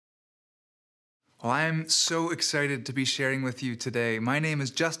Well, I'm so excited to be sharing with you today. My name is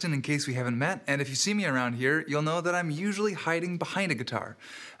Justin, in case we haven't met, and if you see me around here, you'll know that I'm usually hiding behind a guitar.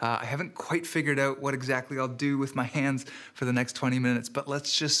 I haven't quite figured out what exactly I'll do with my hands for the next 20 minutes, but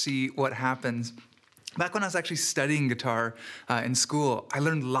let's just see what happens. Back when I was actually studying guitar in school, I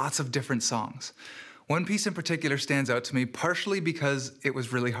learned lots of different songs. One piece in particular stands out to me, partially because it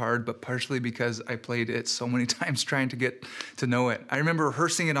was really hard, but partially because I played it so many times trying to get to know it. I remember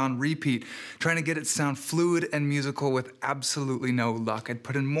rehearsing it on repeat, trying to get it to sound fluid and musical with absolutely no luck. I'd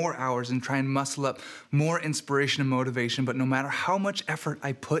put in more hours and try and muscle up more inspiration and motivation, but no matter how much effort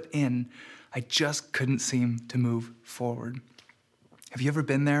I put in, I just couldn't seem to move forward. Have you ever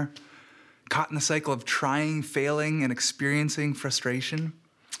been there? Caught in the cycle of trying, failing, and experiencing frustration?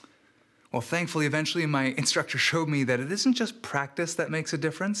 Well, thankfully, eventually my instructor showed me that it isn't just practice that makes a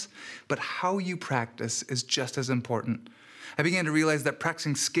difference, but how you practice is just as important. I began to realize that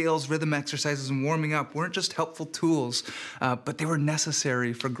practicing scales, rhythm exercises, and warming up weren't just helpful tools, but they were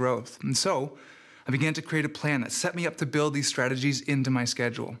necessary for growth. And so I began to create a plan that set me up to build these strategies into my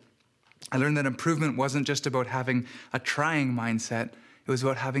schedule. I learned that improvement wasn't just about having a trying mindset, it was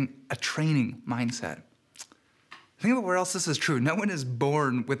about having a training mindset. Think about where else this is true. No one is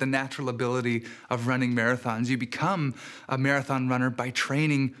born with the natural ability of running marathons. You become a marathon runner by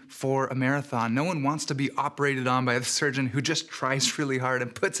training for a marathon. No one wants to be operated on by the surgeon who just tries really hard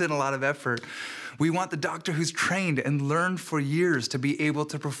and puts in a lot of effort. We want the doctor who's trained and learned for years to be able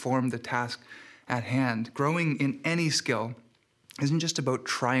to perform the task at hand. Growing in any skill isn't just about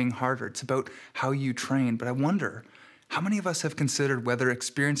trying harder. It's about how you train. But I wonder, how many of us have considered whether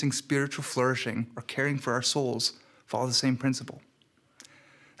experiencing spiritual flourishing or caring for our souls follow the same principle?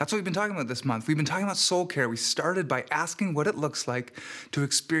 That's what we've been talking about this month. We've been talking about soul care. We started by asking what it looks like to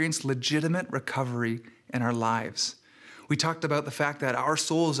experience legitimate recovery in our lives. We talked about the fact that our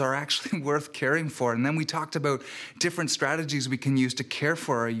souls are actually worth caring for. And then we talked about different strategies we can use to care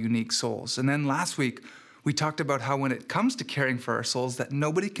for our unique souls. And then last week, we talked about how when it comes to caring for our souls, that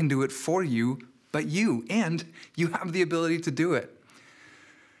nobody can do it for you but you, and you have the ability to do it.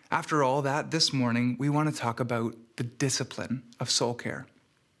 After all that, this morning, we want to talk about the discipline of soul care.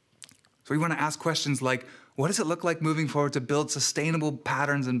 So we want to ask questions like, what does it look like moving forward to build sustainable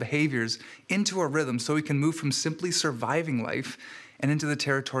patterns and behaviors into our rhythm so we can move from simply surviving life and into the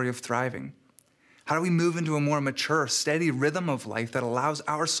territory of thriving? How do we move into a more mature, steady rhythm of life that allows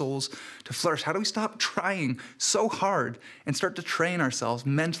our souls to flourish? How do we stop trying so hard and start to train ourselves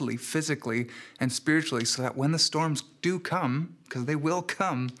mentally, physically, and spiritually so that when the storms do come, because they will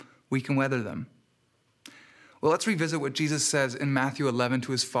come, we can weather them? Well, let's revisit what Jesus says in Matthew 11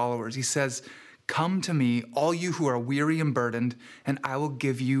 to his followers. He says, "Come to me, all you who are weary and burdened, and I will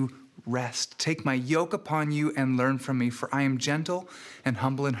give you rest. Take my yoke upon you and learn from me, for I am gentle and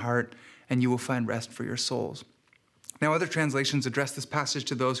humble in heart, and you will find rest for your souls." Now, other translations address this passage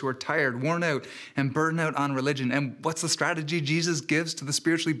to those who are tired, worn out, and burdened out on religion. And what's the strategy Jesus gives to the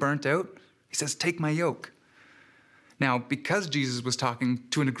spiritually burnt out? He says, "Take my yoke." Now, because Jesus was talking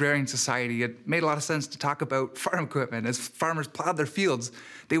to an agrarian society, it made a lot of sense to talk about farm equipment. As farmers plowed their fields,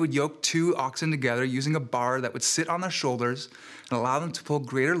 they would yoke two oxen together using a bar that would sit on their shoulders and allow them to pull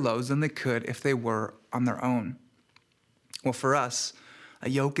greater loads than they could if they were on their own. Well, for us, a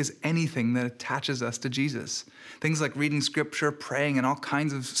yoke is anything that attaches us to Jesus. Things like reading scripture, praying, and all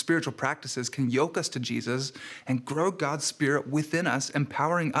kinds of spiritual practices can yoke us to Jesus and grow God's Spirit within us,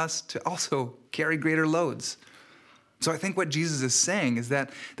 empowering us to also carry greater loads. So I think what Jesus is saying is that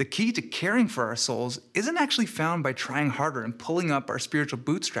the key to caring for our souls isn't actually found by trying harder and pulling up our spiritual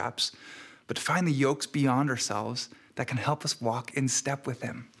bootstraps, but to find the yokes beyond ourselves that can help us walk in step with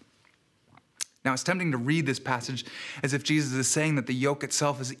him. Now, it's tempting to read this passage as if Jesus is saying that the yoke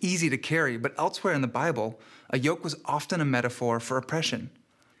itself is easy to carry, but elsewhere in the Bible, a yoke was often a metaphor for oppression.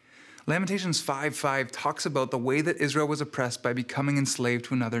 Lamentations 5:5 talks about the way that Israel was oppressed by becoming enslaved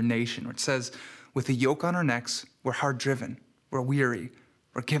to another nation, where it says, "With a yoke on our necks, we're hard driven, we're weary,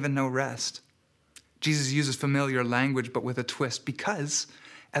 we're given no rest." Jesus uses familiar language, but with a twist, because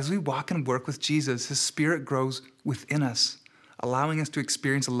as we walk and work with Jesus, his Spirit grows within us, allowing us to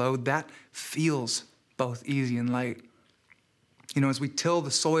experience a load that feels both easy and light. You know, as we till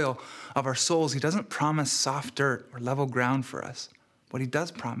the soil of our souls, he doesn't promise soft dirt or level ground for us. What he does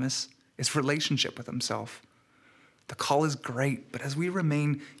promise is relationship with himself. The call is great, but as we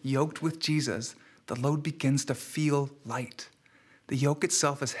remain yoked with Jesus, the load begins to feel light. The yoke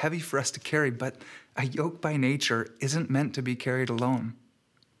itself is heavy for us to carry, but a yoke by nature isn't meant to be carried alone.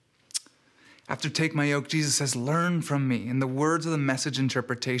 After take my yoke, Jesus says, learn from me. In the words of the message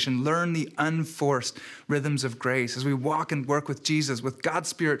interpretation, learn the unforced rhythms of grace. As we walk and work with Jesus, with God's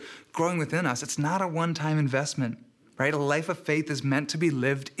Spirit growing within us, it's not a one-time investment, right? A life of faith is meant to be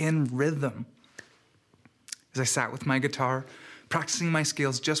lived in rhythm. As I sat with my guitar, practicing my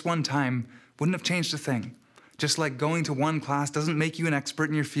scales just one time wouldn't have changed a thing. Just like going to one class doesn't make you an expert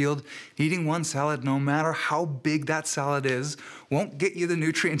in your field, eating one salad, no matter how big that salad is, won't get you the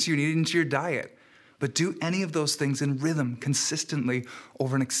nutrients you need into your diet. But do any of those things in rhythm consistently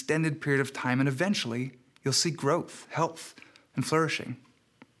over an extended period of time, and eventually you'll see growth, health, and flourishing.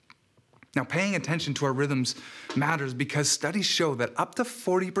 Now, paying attention to our rhythms matters because studies show that up to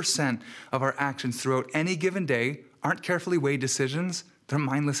 40% of our actions throughout any given day aren't carefully weighed decisions, they're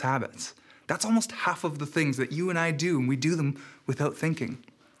mindless habits. That's almost half of the things that you and I do, and we do them without thinking.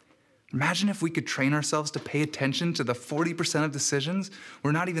 Imagine if we could train ourselves to pay attention to the 40% of decisions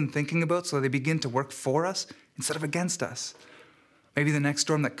we're not even thinking about so they begin to work for us instead of against us. Maybe the next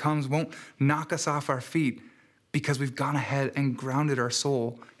storm that comes won't knock us off our feet because we've gone ahead and grounded our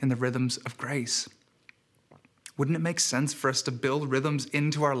soul in the rhythms of grace. Wouldn't it make sense for us to build rhythms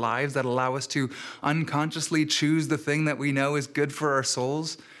into our lives that allow us to unconsciously choose the thing that we know is good for our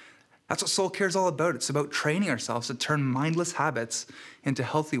souls? That's what soul care is all about. It's about training ourselves to turn mindless habits into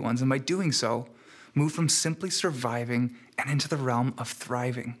healthy ones, and by doing so, move from simply surviving and into the realm of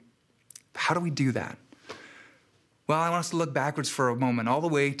thriving. How do we do that? Well, I want us to look backwards for a moment, all the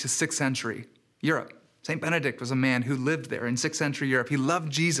way to 6th century Europe. St. Benedict was a man who lived there in 6th century Europe. He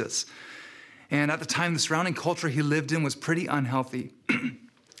loved Jesus. And at the time, the surrounding culture he lived in was pretty unhealthy.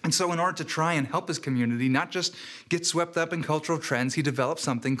 And so in order to try and help his community not just get swept up in cultural trends, he developed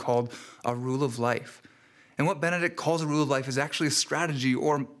something called a rule of life. And what Benedict calls a rule of life is actually a strategy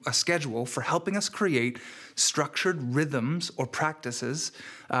or a schedule for helping us create structured rhythms or practices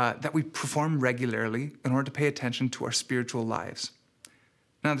that we perform regularly in order to pay attention to our spiritual lives.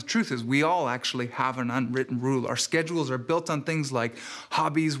 Now, the truth is, we all actually have an unwritten rule. Our schedules are built on things like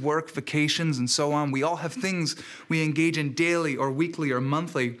hobbies, work, vacations, and so on. We all have things we engage in daily or weekly or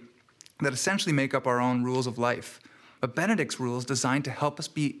monthly that essentially make up our own rules of life. But Benedict's rule is designed to help us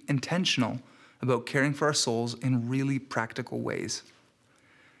be intentional about caring for our souls in really practical ways.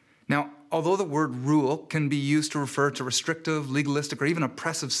 Now, although the word rule can be used to refer to restrictive, legalistic, or even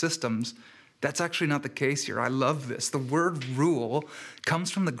oppressive systems, that's actually not the case here. I love this. The word rule comes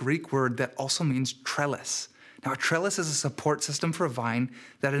from the Greek word that also means trellis. Now, a trellis is a support system for a vine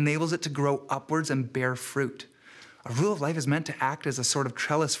that enables it to grow upwards and bear fruit. A rule of life is meant to act as a sort of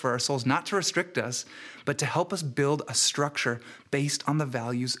trellis for our souls, not to restrict us, but to help us build a structure based on the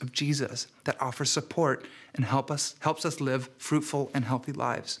values of Jesus that offers support and helps us live fruitful and healthy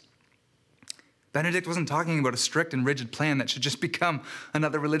lives. Benedict wasn't talking about a strict and rigid plan that should just become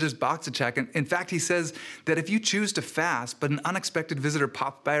another religious box to check. In fact, he says that if you choose to fast, but an unexpected visitor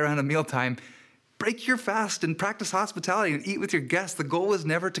pops by around a mealtime, break your fast and practice hospitality and eat with your guests. The goal was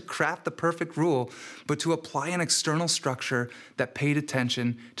never to craft the perfect rule, but to apply an external structure that paid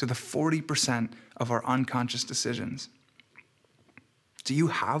attention to the 40% of our unconscious decisions. Do you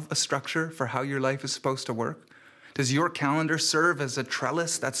have a structure for how your life is supposed to work? Does your calendar serve as a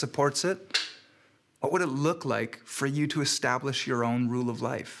trellis that supports it? What would it look like for you to establish your own rule of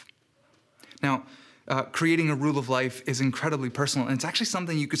life? Now, creating a rule of life is incredibly personal, and it's actually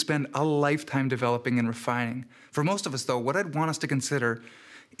something you could spend a lifetime developing and refining. For most of us, though, what I'd want us to consider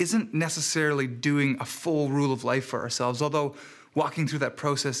isn't necessarily doing a full rule of life for ourselves, although walking through that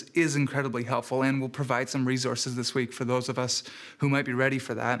process is incredibly helpful, and we'll provide some resources this week for those of us who might be ready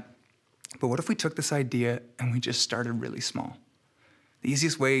for that. But what if we took this idea and we just started really small? The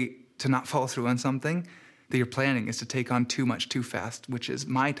easiest way to not follow through on something that you're planning is to take on too much too fast, which is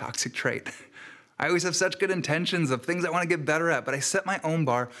my toxic trait. I always have such good intentions of things I want to get better at, but I set my own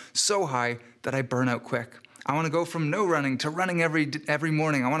bar so high that I burn out quick. I want to go from no running to running every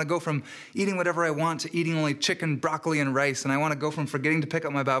morning. I want to go from eating whatever I want to eating only chicken, broccoli, and rice. And I want to go from forgetting to pick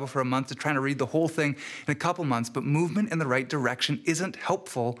up my Bible for a month to trying to read the whole thing in a couple months. But movement in the right direction isn't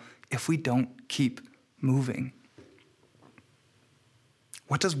helpful if we don't keep moving.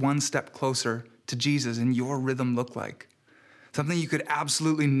 What does one step closer to Jesus in your rhythm look like? Something you could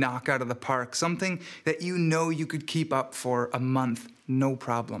absolutely knock out of the park. Something that you know you could keep up for a month, no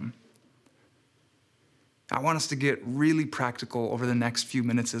problem. I want us to get really practical over the next few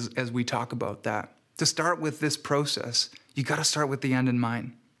minutes as we talk about that. To start with this process, you got to start with the end in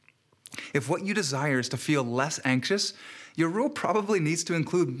mind. If what you desire is to feel less anxious, your rule probably needs to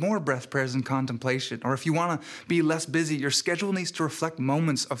include more breath prayers and contemplation. Or if you want to be less busy, your schedule needs to reflect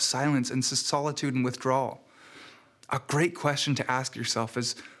moments of silence and solitude and withdrawal. A great question to ask yourself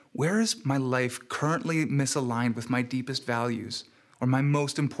is, where is my life currently misaligned with my deepest values, or my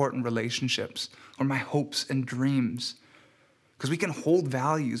most important relationships, or my hopes and dreams? Because we can hold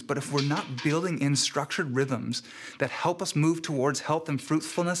values, but if we're not building in structured rhythms that help us move towards health and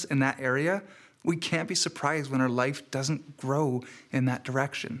fruitfulness in that area, we can't be surprised when our life doesn't grow in that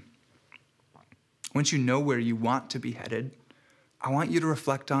direction. Once you know where you want to be headed, I want you to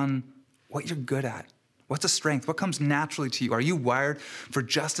reflect on what you're good at. What's a strength? What comes naturally to you? Are you wired for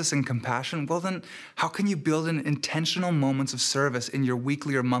justice and compassion? Well, then how can you build in intentional moments of service in your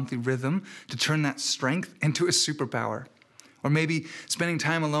weekly or monthly rhythm to turn that strength into a superpower? Or maybe spending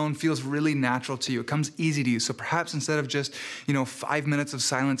time alone feels really natural to you. It comes easy to you. So perhaps instead of just, 5 minutes of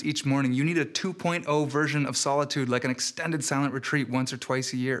silence each morning, you need a 2.0 version of solitude, like an extended silent retreat once or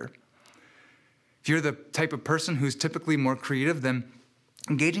twice a year. If you're the type of person who's typically more creative, then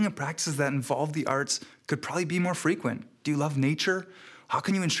engaging in practices that involve the arts could probably be more frequent. Do you love nature? How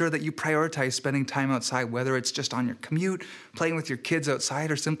can you ensure that you prioritize spending time outside, whether it's just on your commute, playing with your kids outside,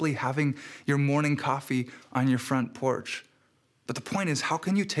 or simply having your morning coffee on your front porch? But the point is, how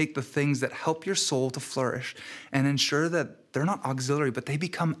can you take the things that help your soul to flourish and ensure that they're not auxiliary, but they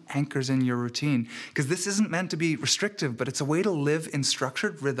become anchors in your routine? Because this isn't meant to be restrictive, but it's a way to live in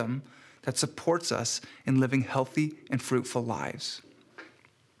structured rhythm that supports us in living healthy and fruitful lives.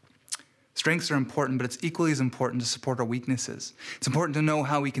 Strengths are important, but it's equally as important to support our weaknesses. It's important to know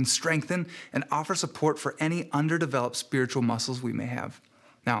how we can strengthen and offer support for any underdeveloped spiritual muscles we may have.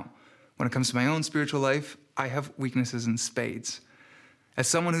 Now, when it comes to my own spiritual life, I have weaknesses in spades. As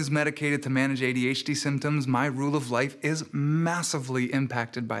someone who's medicated to manage ADHD symptoms, my rule of life is massively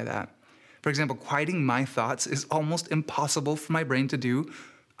impacted by that. For example, quieting my thoughts is almost impossible for my brain to do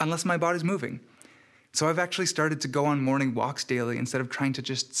unless my body's moving. So I've actually started to go on morning walks daily instead of trying to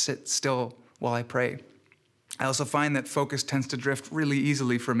just sit still while I pray. I also find that focus tends to drift really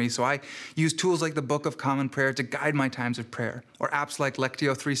easily for me, so I use tools like the Book of Common Prayer to guide my times of prayer, or apps like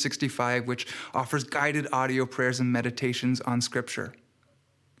Lectio 365, which offers guided audio prayers and meditations on Scripture.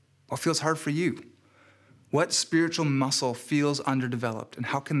 What feels hard for you? What spiritual muscle feels underdeveloped, and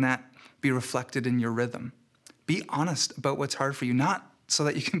how can that be reflected in your rhythm? Be honest about what's hard for you, not so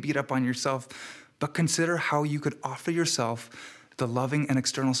that you can beat up on yourself, but consider how you could offer yourself the loving and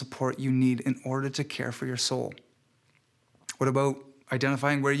external support you need in order to care for your soul. What about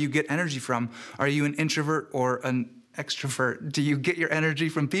identifying where you get energy from? Are you an introvert or an extrovert? Do you get your energy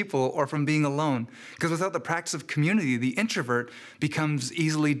from people or from being alone? Because without the practice of community, the introvert becomes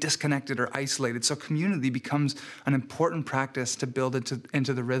easily disconnected or isolated. So community becomes an important practice to build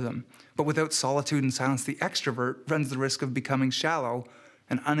into the rhythm. But without solitude and silence, the extrovert runs the risk of becoming shallow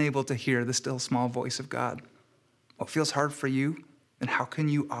and unable to hear the still small voice of God. What feels hard for you, and how can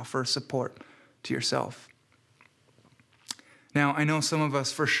you offer support to yourself? Now, I know some of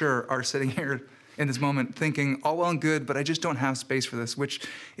us for sure are sitting here in this moment thinking, all well and good, but I just don't have space for this, which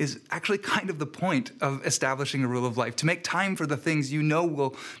is actually kind of the point of establishing a rule of life, to make time for the things you know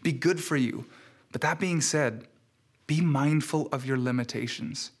will be good for you. But that being said, be mindful of your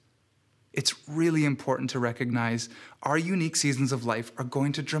limitations. It's really important to recognize our unique seasons of life are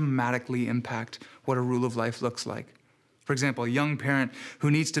going to dramatically impact what a rule of life looks like. For example, a young parent who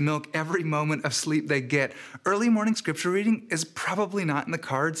needs to milk every moment of sleep they get, early morning scripture reading is probably not in the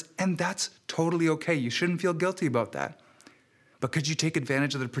cards, and that's totally okay. You shouldn't feel guilty about that. But could you take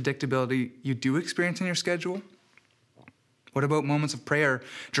advantage of the predictability you do experience in your schedule? What about moments of prayer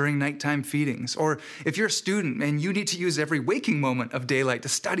during nighttime feedings? Or if you're a student and you need to use every waking moment of daylight to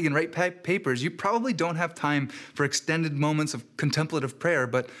study and write papers, you probably don't have time for extended moments of contemplative prayer,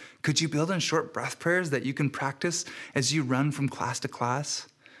 but could you build in short breath prayers that you can practice as you run from class to class?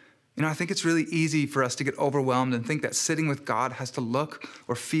 I think it's really easy for us to get overwhelmed and think that sitting with God has to look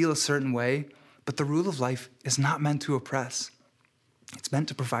or feel a certain way, but the rule of life is not meant to oppress. It's meant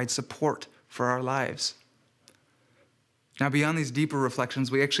to provide support for our lives. Now, beyond these deeper reflections,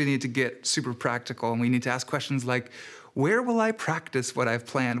 we actually need to get super practical, and we need to ask questions like, where will I practice what I've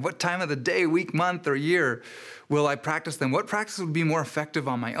planned? What time of the day, week, month, or year will I practice them? What practice would be more effective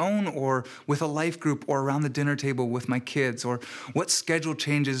on my own or with a life group or around the dinner table with my kids? Or what schedule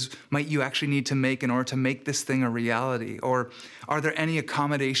changes might you actually need to make in order to make this thing a reality? Or are there any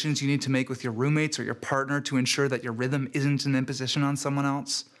accommodations you need to make with your roommates or your partner to ensure that your rhythm isn't an imposition on someone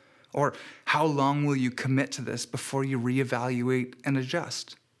else? Or how long will you commit to this before you reevaluate and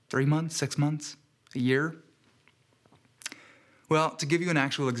adjust? 3 months, 6 months, a year? Well, to give you an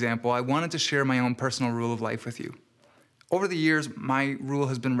actual example, I wanted to share my own personal rule of life with you. Over the years, my rule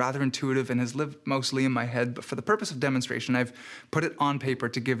has been rather intuitive and has lived mostly in my head, but for the purpose of demonstration, I've put it on paper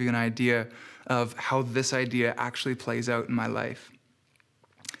to give you an idea of how this idea actually plays out in my life.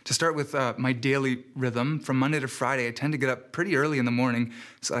 To start with my daily rhythm, from Monday to Friday, I tend to get up pretty early in the morning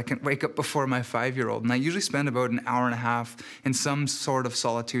so I can wake up before my 5-year-old. And I usually spend about an hour and a half in some sort of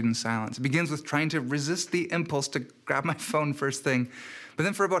solitude and silence. It begins with trying to resist the impulse to grab my phone first thing. But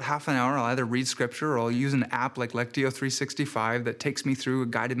then for about half an hour, I'll either read scripture or I'll use an app like Lectio 365 that takes me through a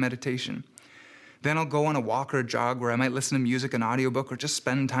guided meditation. Then I'll go on a walk or a jog where I might listen to music, an audiobook, or just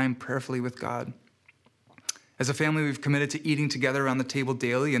spend time prayerfully with God. As a family, we've committed to eating together around the table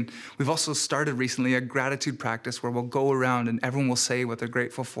daily, and we've also started recently a gratitude practice where we'll go around and everyone will say what they're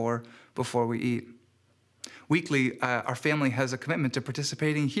grateful for before we eat. Weekly, our family has a commitment to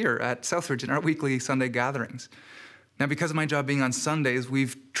participating here at Southridge in our weekly Sunday gatherings. Now, because of my job being on Sundays,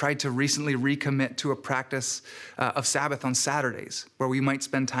 we've tried to recently recommit to a practice of Sabbath on Saturdays, where we might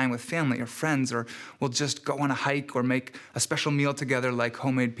spend time with family or friends, or we'll just go on a hike or make a special meal together like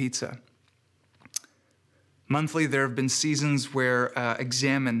homemade pizza. Monthly, there have been seasons where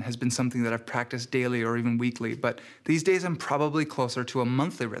examine has been something that I've practiced daily or even weekly, but these days I'm probably closer to a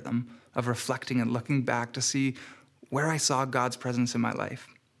monthly rhythm of reflecting and looking back to see where I saw God's presence in my life.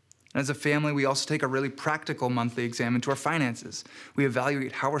 And as a family, we also take a really practical monthly exam into our finances. We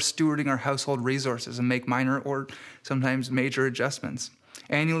evaluate how we're stewarding our household resources and make minor or sometimes major adjustments.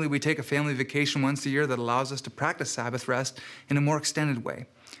 Annually, we take a family vacation once a year that allows us to practice Sabbath rest in a more extended way.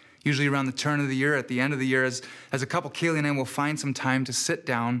 Usually around the turn of the year, at the end of the year, as a couple, Kaylee and I will find some time to sit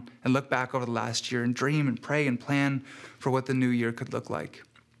down and look back over the last year and dream and pray and plan for what the new year could look like.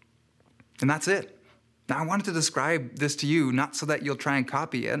 And that's it. Now, I wanted to describe this to you, not so that you'll try and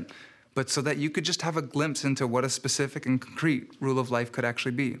copy it, but so that you could just have a glimpse into what a specific and concrete rule of life could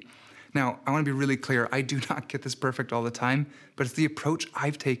actually be. Now, I want to be really clear. I do not get this perfect all the time, but it's the approach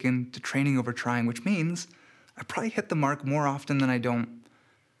I've taken to training over trying, which means I probably hit the mark more often than I don't.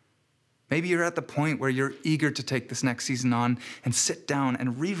 Maybe you're at the point where you're eager to take this next season on and sit down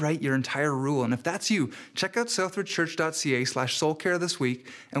and rewrite your entire rule. And if that's you, check out southridgechurch.ca/soulcare this week,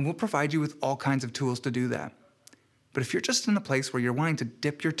 and we'll provide you with all kinds of tools to do that. But if you're just in a place where you're wanting to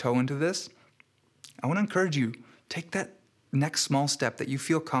dip your toe into this, I want to encourage you, take that next small step that you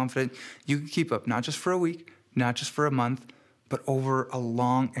feel confident you can keep up, not just for a week, not just for a month, but over a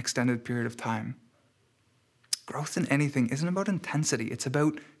long, extended period of time. Growth in anything isn't about intensity, it's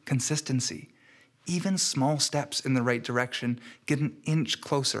about consistency. Even small steps in the right direction get an inch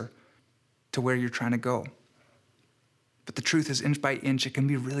closer to where you're trying to go. But the truth is, inch by inch, it can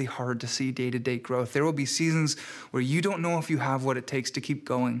be really hard to see day-to-day growth. There will be seasons where you don't know if you have what it takes to keep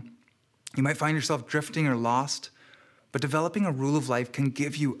going. You might find yourself drifting or lost, but developing a rule of life can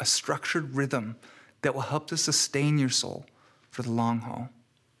give you a structured rhythm that will help to sustain your soul for the long haul.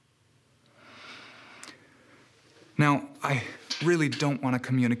 Now, I really don't want to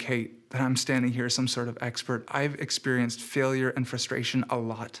communicate that I'm standing here as some sort of expert. I've experienced failure and frustration a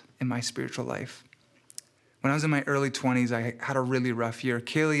lot in my spiritual life. When I was in my early 20s, I had a really rough year.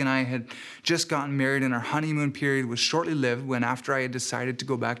 Kaylee and I had just gotten married, and our honeymoon period was shortly lived when, after I had decided to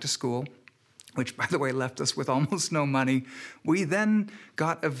go back to school, which, by the way, left us with almost no money, we then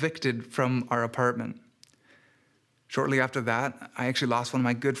got evicted from our apartment. Shortly after that, I actually lost one of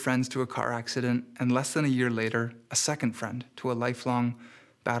my good friends to a car accident, and less than a year later, a second friend to a lifelong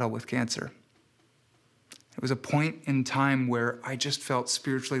battle with cancer. It was a point in time where I just felt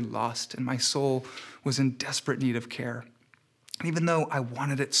spiritually lost, and my soul was in desperate need of care. And even though I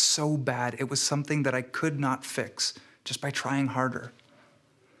wanted it so bad, it was something that I could not fix just by trying harder.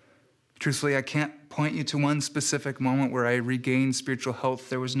 Truthfully, I can't point you to one specific moment where I regained spiritual health.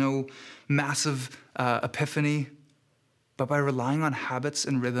 There was no massive epiphany. But by relying on habits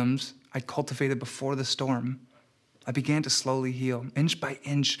and rhythms I'd cultivated before the storm, I began to slowly heal. Inch by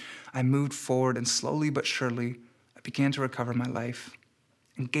inch, I moved forward, and slowly but surely, I began to recover my life.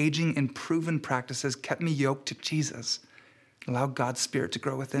 Engaging in proven practices kept me yoked to Jesus and allowed God's Spirit to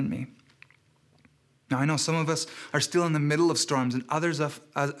grow within me. Now, I know some of us are still in the middle of storms, and others of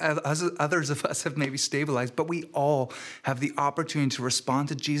us have maybe stabilized, but we all have the opportunity to respond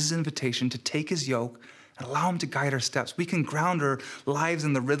to Jesus' invitation to take his yoke and allow him to guide our steps. We can ground our lives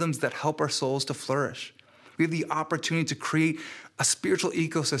in the rhythms that help our souls to flourish. We have the opportunity to create a spiritual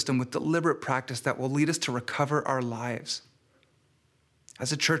ecosystem with deliberate practice that will lead us to recover our lives.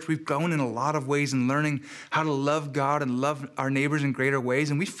 As a church, we've grown in a lot of ways in learning how to love God and love our neighbors in greater ways,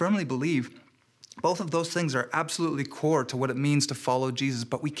 and we firmly believe both of those things are absolutely core to what it means to follow Jesus,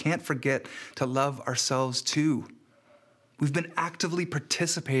 but we can't forget to love ourselves too. We've been actively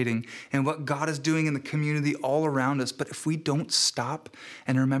participating in what God is doing in the community all around us, but if we don't stop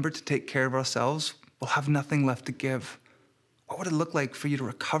and remember to take care of ourselves, we'll have nothing left to give. What would it look like for you to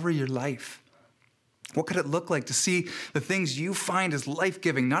recover your life? What could it look like to see the things you find as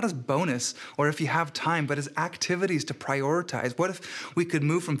life-giving, not as bonus or if you have time, but as activities to prioritize? What if we could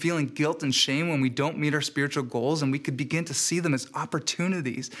move from feeling guilt and shame when we don't meet our spiritual goals, and we could begin to see them as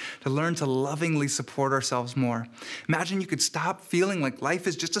opportunities to learn to lovingly support ourselves more? Imagine you could stop feeling like life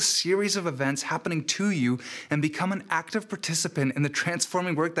is just a series of events happening to you and become an active participant in the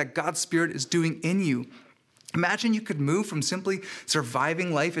transforming work that God's Spirit is doing in you. Imagine you could move from simply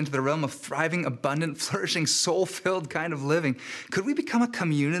surviving life into the realm of thriving, abundant, flourishing, soul-filled kind of living. Could we become a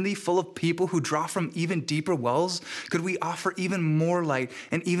community full of people who draw from even deeper wells? Could we offer even more light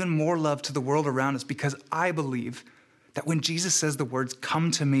and even more love to the world around us? Because I believe that when Jesus says the words, "Come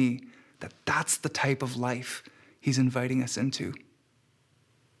to me," that's the type of life he's inviting us into.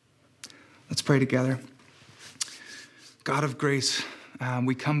 Let's pray together. God of grace,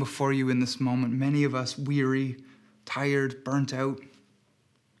 we come before you in this moment, many of us weary, tired, burnt out.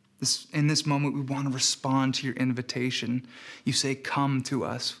 In this moment, we want to respond to your invitation. You say, "Come to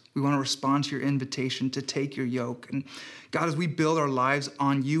us." We want to respond to your invitation to take your yoke. And God, as we build our lives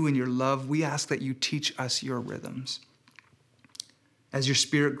on you and your love, we ask that you teach us your rhythms. As your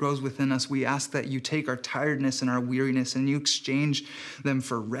Spirit grows within us, we ask that you take our tiredness and our weariness and you exchange them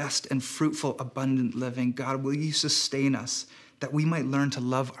for rest and fruitful, abundant living. God, will you sustain us, that we might learn to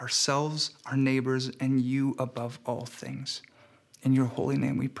love ourselves, our neighbors, and you above all things. In your holy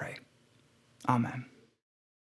name we pray. Amen.